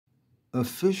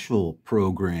Official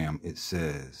program, it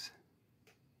says.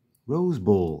 Rose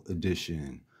Bowl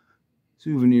edition.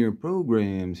 Souvenir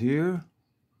programs here.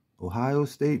 Ohio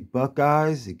State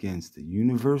Buckeyes against the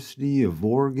University of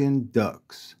Oregon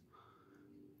Ducks.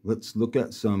 Let's look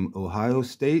at some Ohio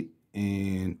State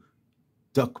and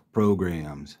Duck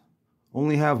programs.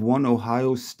 Only have one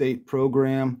Ohio State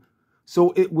program,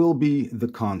 so it will be the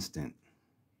constant.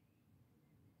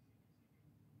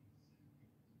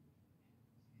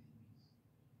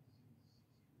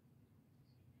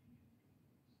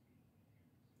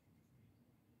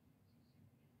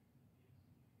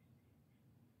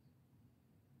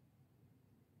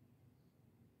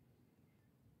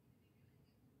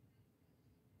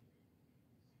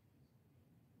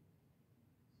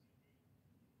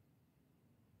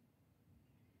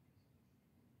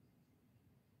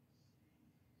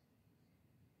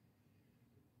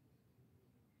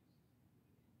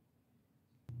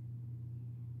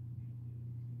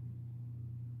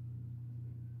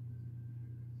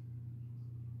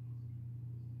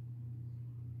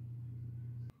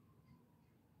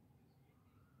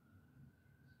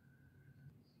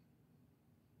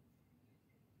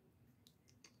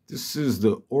 This is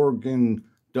the Oregon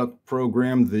Duck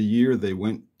program the year they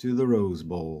went to the Rose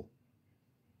Bowl.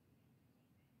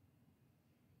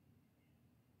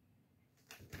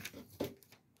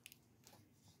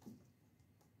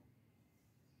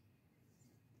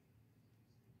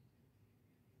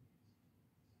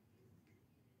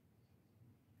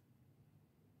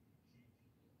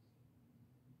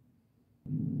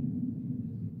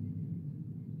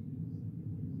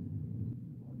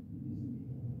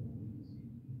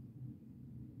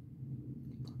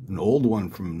 An old one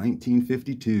from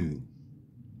 1952.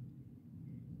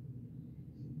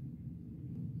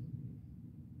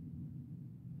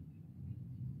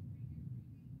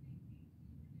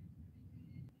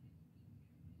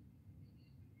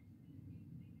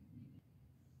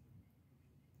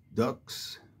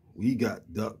 Ducks, we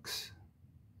got ducks.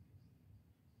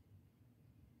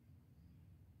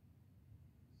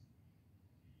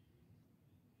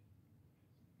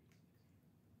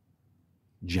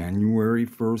 January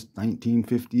 1st,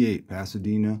 1958,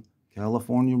 Pasadena,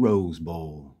 California Rose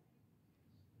Bowl.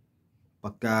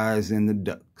 Buckeyes and the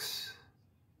Ducks.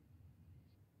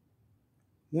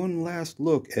 One last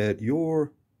look at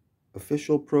your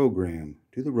official program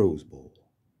to the Rose Bowl.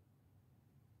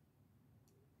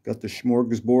 Got the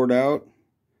smorgasbord out.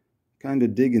 Kind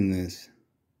of digging this.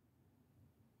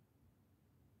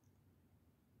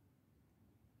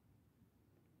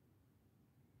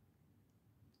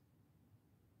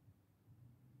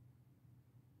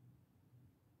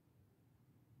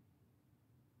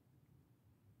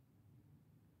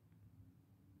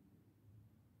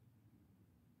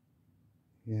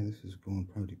 Yeah, this is going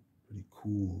probably pretty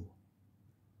cool.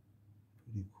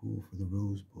 Pretty cool for the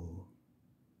Rose Bowl.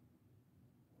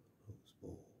 Rose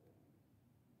Bowl.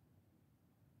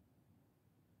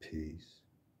 Peace.